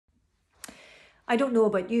I don't know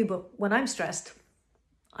about you, but when I'm stressed,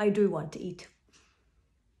 I do want to eat.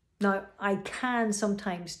 Now, I can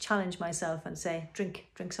sometimes challenge myself and say, drink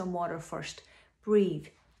some water first, breathe,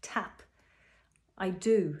 tap. I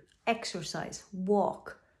do exercise,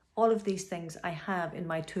 walk, all of these things I have in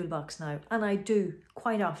my toolbox now, and I do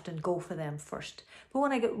quite often go for them first. But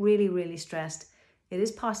when I get really, really stressed, it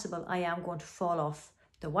is possible I am going to fall off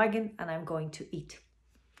the wagon and I'm going to eat.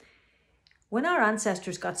 When our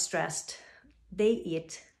ancestors got stressed, they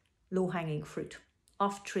ate low-hanging fruit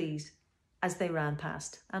off trees as they ran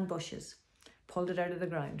past, and bushes, pulled it out of the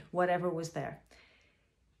ground, whatever was there.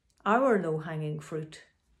 Our low-hanging fruit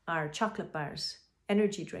are chocolate bars,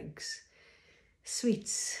 energy drinks,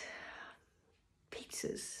 sweets,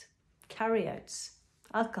 pizzas, carryouts,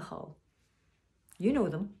 alcohol. You know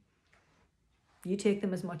them. You take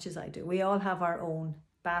them as much as I do. We all have our own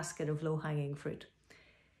basket of low-hanging fruit.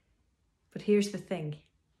 But here's the thing,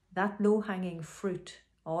 that low-hanging fruit,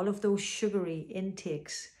 all of those sugary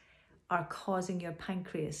intakes are causing your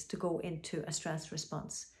pancreas to go into a stress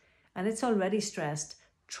response. And it's already stressed,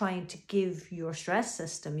 trying to give your stress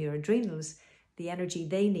system, your adrenals, the energy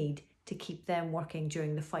they need to keep them working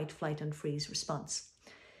during the fight, flight and freeze response.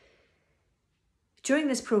 During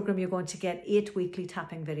this program, you're going to get 8 weekly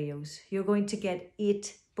tapping videos. You're going to get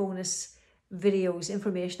 8 bonus videos,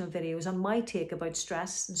 informational videos on my take about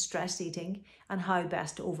stress and stress eating and how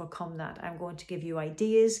best to overcome that. I'm going to give you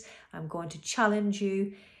ideas. I'm going to challenge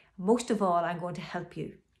you. Most of all, I'm going to help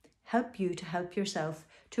you to help yourself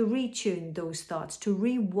to retune those thoughts, to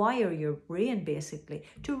rewire your brain basically,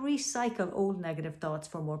 to recycle old negative thoughts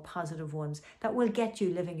for more positive ones that will get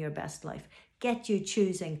you living your best life, get you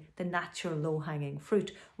choosing the natural low-hanging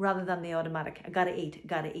fruit rather than the automatic, I gotta eat,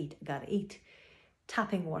 gotta eat, gotta eat.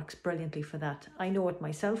 Tapping works brilliantly for that. I know it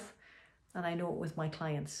myself and I know it with my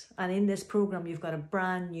clients. And in this program, you've got a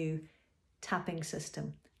brand new tapping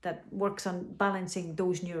system that works on balancing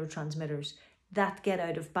those neurotransmitters that get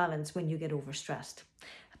out of balance when you get overstressed.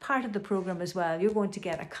 A part of the program as well, you're going to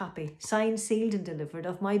get a copy, signed, sealed and delivered,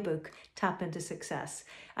 of my book, Tap Into Success.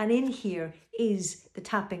 And in here is the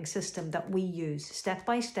tapping system that we use, step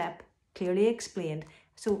by step, clearly explained.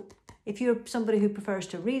 So if you're somebody who prefers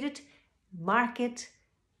to read it, mark it,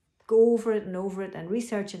 go over it and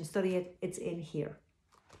research and study it, it's in here.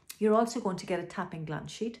 You're also going to get a tapping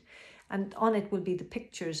glance sheet, and on it will be the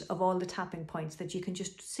pictures of all the tapping points that you can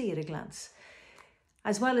just see at a glance.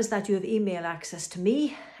 As well as that, you have email access to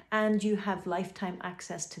me and you have lifetime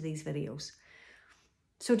access to these videos.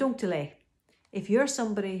 So don't delay. If you're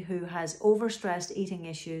somebody who has overstressed eating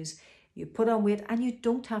issues, you put on weight, and you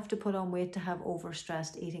don't have to put on weight to have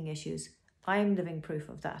overstressed eating issues. I'm living proof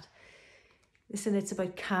of that. Listen, it's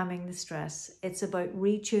about calming the stress. It's about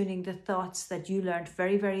retuning the thoughts that you learned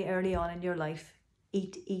very, very early on in your life.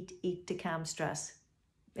 Eat, eat, eat to calm stress.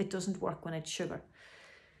 It doesn't work when it's sugar.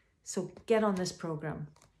 So get on this program.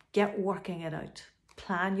 Get working it out.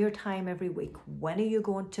 Plan your time every week. When are you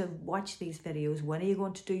going to watch these videos? When are you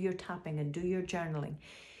going to do your tapping and do your journaling?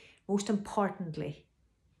 Most importantly,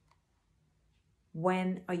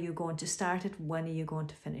 when are you going to start it? When are you going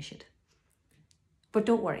to finish it? But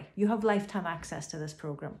don't worry, you have lifetime access to this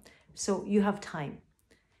program. So you have time.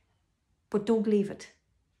 But don't leave it.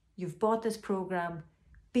 You've bought this program.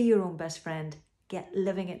 Be your own best friend. Get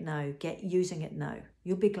living it now. Get using it now.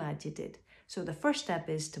 You'll be glad you did. So the first step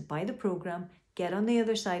is to buy the program, get on the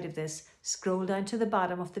other side of this, scroll down to the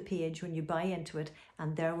bottom of the page when you buy into it,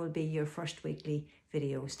 and there will be your first weekly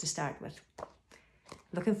videos to start with.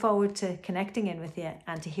 Looking forward to connecting in with you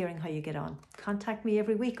and to hearing how you get on. Contact me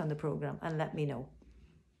every week on the program and let me know.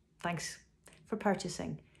 Thanks for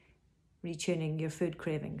purchasing, retuning your food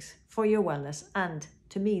cravings for your wellness, and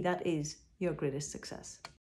to me that is your greatest success.